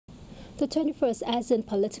The 21st ASEAN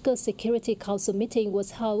Political Security Council meeting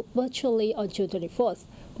was held virtually on June 24th.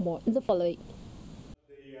 More in the following.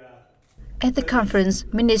 At the conference,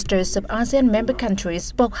 ministers of ASEAN member countries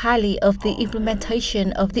spoke highly of the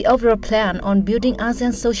implementation of the overall plan on building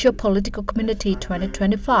ASEAN Socio-Political Community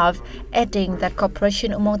 2025, adding that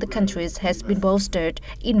cooperation among the countries has been bolstered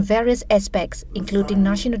in various aspects, including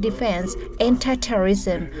national defense,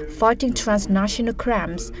 anti-terrorism, fighting transnational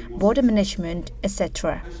crimes, border management,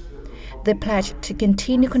 etc. They pledged to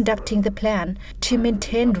continue conducting the plan to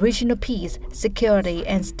maintain regional peace, security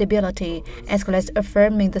and stability, as well as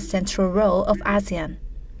affirming the central role of ASEAN.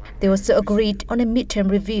 They also agreed on a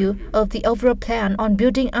midterm review of the overall plan on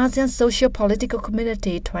building ASEAN Socio-Political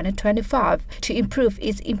Community 2025 to improve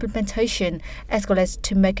its implementation, as well as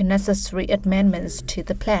to make necessary amendments to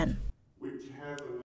the plan.